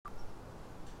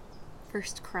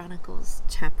First Chronicles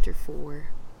chapter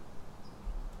 4.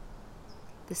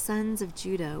 The sons of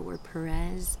Judah were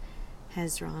Perez,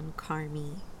 Hezron,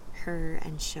 Carmi, Hur,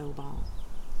 and Shobal.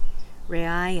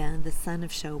 Reiah, the son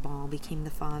of Shobal, became the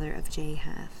father of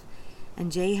Jahath,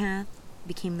 and Jahath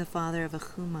became the father of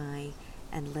Ahumai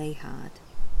and Lahad.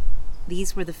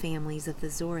 These were the families of the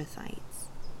Zorathites.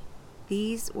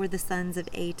 These were the sons of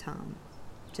Atam,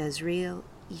 Jezreel,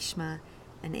 Ishma,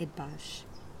 and Idbash.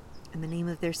 And the name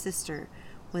of their sister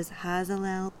was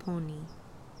Hazalel Poni.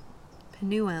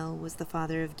 Penuel was the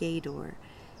father of Gedor,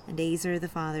 and Azer the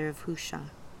father of Hushah.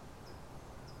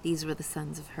 These were the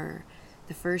sons of Hur,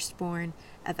 the firstborn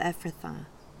of Ephrathah,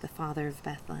 the father of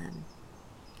Bethlehem.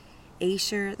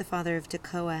 Asher, the father of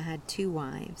Tekoa, had 2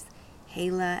 wives,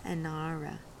 Helah and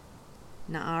Naarah.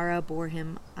 Naarah bore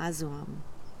him Azuam,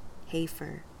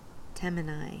 Hafer,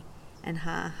 Temanai, and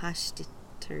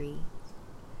Haahashtari.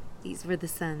 These were the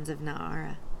sons of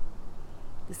Naarah.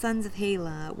 The sons of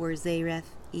Helah were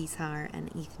Zareth, Izhar,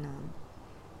 and Ethnan.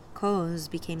 Koz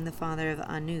became the father of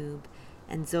Anub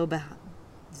and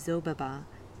Zobabah,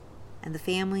 and the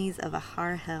families of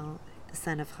Aharhel, the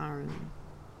son of Harun.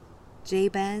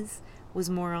 Jabez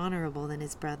was more honorable than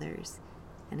his brothers,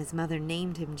 and his mother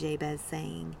named him Jabez,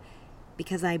 saying,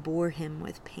 "Because I bore him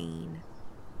with pain."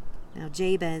 Now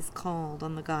Jabez called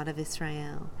on the God of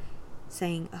Israel,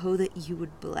 saying, "Oh, that you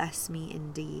would bless me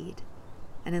indeed,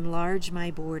 and enlarge my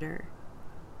border,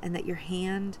 and that your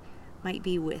hand might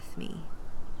be with me,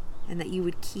 and that you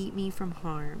would keep me from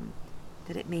harm,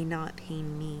 that it may not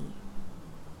pain me."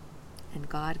 And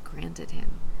God granted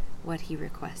him what he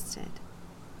requested.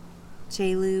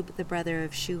 Chalub, the brother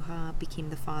of Shuha, became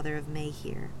the father of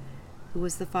Mahir, who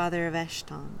was the father of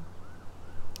Eshton.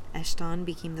 Eshton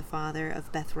became the father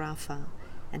of Bethrapha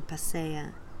and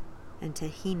Paseah, and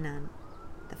Tehinan,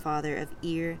 the father of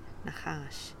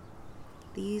Ir-Nahash.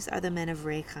 These are the men of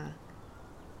Rechah.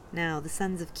 Now the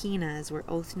sons of Kenaz were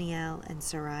Othniel and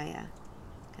Sariah,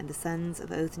 and the sons of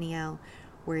Othniel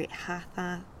were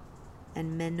Hathath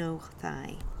and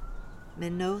Menothai.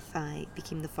 Menothai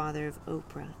became the father of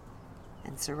Oprah,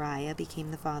 and Sariah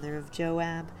became the father of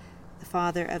Joab, the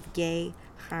father of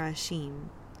Ge-Harashim,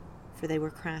 for they were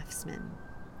craftsmen.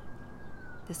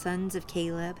 The sons of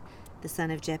Caleb, the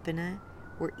son of Jephunneh,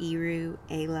 were Eru,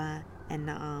 Elah, and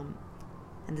Naam,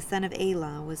 and the son of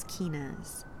Elah was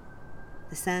Kenaz.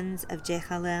 The sons of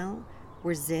Jehalel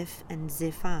were Ziph and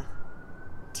Ziphah,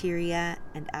 Tiriah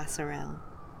and Asarel.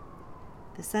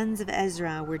 The sons of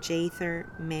Ezra were Jether,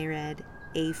 Mered,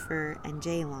 Aphir, and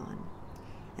Jalon.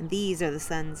 And these are the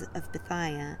sons of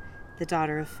Bethiah, the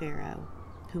daughter of Pharaoh,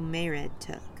 whom Mered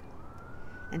took.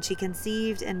 And she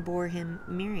conceived and bore him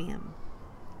Miriam,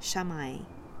 Shammai,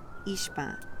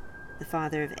 Ishba, the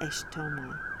father of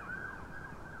Eshtomah.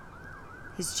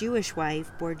 His Jewish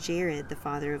wife bore Jared, the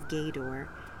father of Gedor,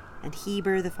 and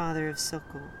Heber, the father of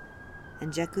Sokol,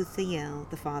 and Jekuthiel,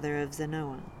 the father of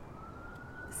Zanoah.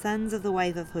 The sons of the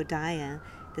wife of Hodiah,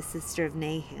 the sister of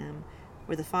Nahum,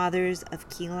 were the fathers of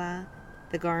Keilah,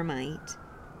 the Garmite,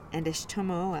 and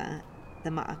Eshtamoah, the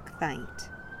Maacthite.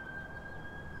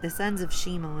 The sons of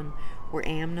Shimon were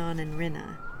Amnon and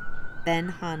Rinnah,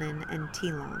 Ben-Hanan and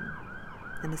Telon.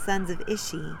 And the sons of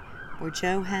Ishi were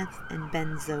Joheth and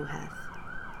Ben-Zoheth.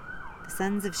 The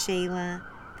sons of Shelah,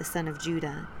 the son of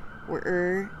Judah,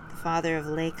 were the father of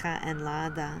Lekah and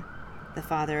Laadah, the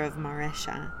father of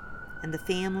Mareshah, and the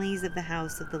families of the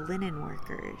house of the linen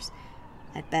workers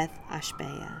at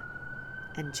Beth-Ashbea,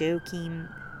 and Joachim,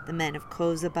 the men of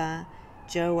Kozabah,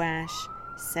 Joash,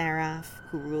 Saraph,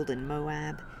 who ruled in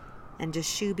Moab, and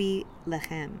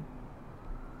Jashubi-Lechem.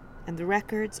 And the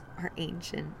records are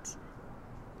ancient.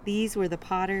 These were the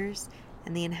potters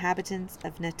and the inhabitants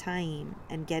of Netaim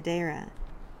and Gedera.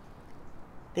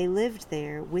 They lived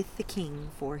there with the king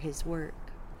for his work.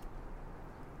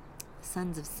 The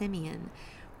sons of Simeon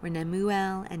were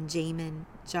Nemuel and Jamin,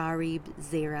 Jarib,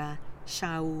 Zerah,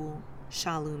 Shaul,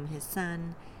 Shallum his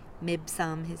son,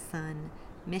 Mibsam his son,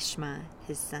 Mishma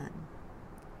his son.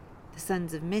 The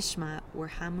sons of Mishma were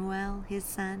Hamuel his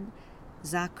son,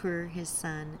 Zakur his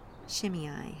son,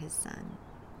 Shimei his son.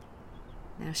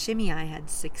 Now Shimei had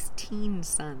 16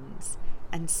 sons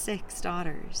and 6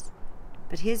 daughters,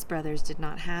 but his brothers did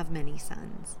not have many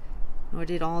sons, nor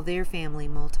did all their family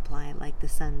multiply like the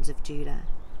sons of Judah.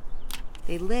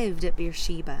 They lived at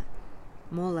Beersheba,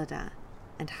 Moladah,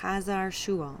 and Hazar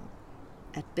Shual,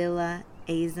 at Bilhah,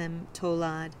 Azim,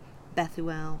 Tolad,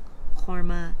 Bethuel,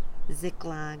 Hormah,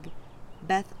 Ziklag,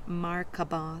 Beth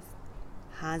Markaboth,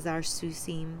 Hazar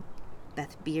Susim,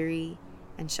 Beth Biri,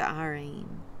 and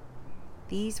Sha'araim.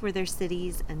 These were their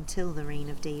cities until the reign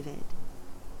of David.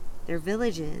 Their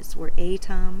villages were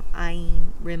Etam,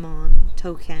 Ain, Rimmon,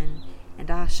 Token, and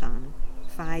Ashan,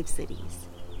 5 cities,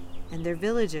 and their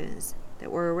villages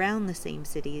that were around the same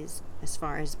cities as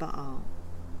far as Baal.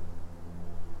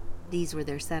 These were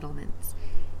their settlements,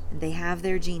 and they have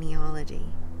their genealogy: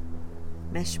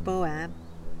 Meshboab,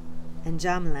 and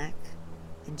Jamlech,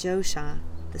 and Josha,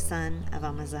 the son of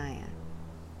Amaziah,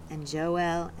 and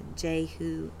Joel, and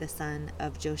Jehu, the son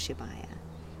of Joshibiah,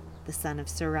 the son of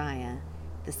Sariah,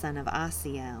 the son of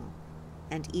Asiel,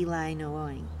 and Eli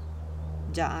Nooi,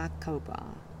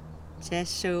 Jaakobah,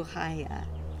 Jeshoiah,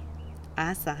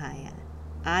 Asahiah,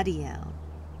 Adiel,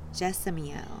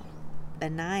 Jesamiel,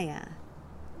 Benaiah,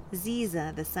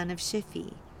 Ziza, the son of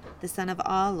Shiphi, the son of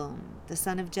Alum, the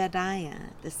son of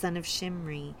Jediah, the son of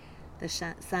Shimri, the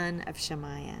son of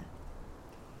Shemaiah.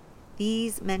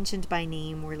 These mentioned by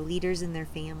name were leaders in their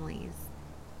families,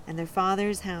 and their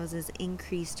fathers' houses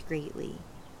increased greatly.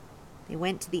 They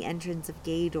went to the entrance of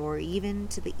Gedor, even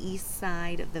to the east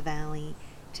side of the valley,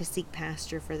 to seek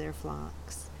pasture for their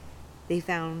flocks. They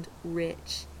found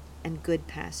rich and good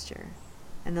pasture,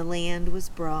 and the land was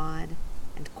broad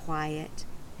and quiet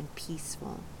and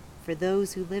peaceful, for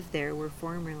those who lived there were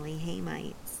formerly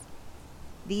Hamites.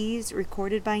 These,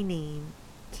 recorded by name,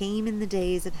 came in the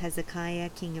days of Hezekiah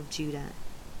king of Judah,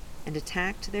 and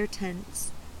attacked their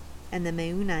tents and the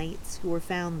Meunites who were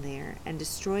found there, and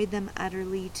destroyed them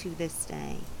utterly to this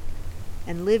day,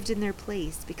 and lived in their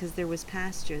place because there was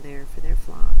pasture there for their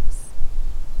flocks.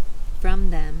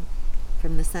 From them,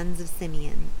 from the sons of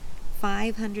Simeon,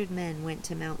 500 men went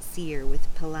to Mount Seir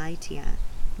with Pelatiah,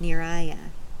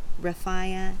 Neriah,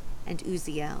 Raphiah, and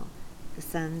Uziel, the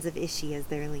sons of Ishi, as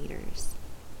their leaders.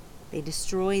 They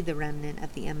destroyed the remnant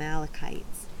of the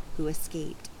Amalekites who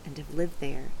escaped and have lived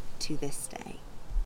there to this day.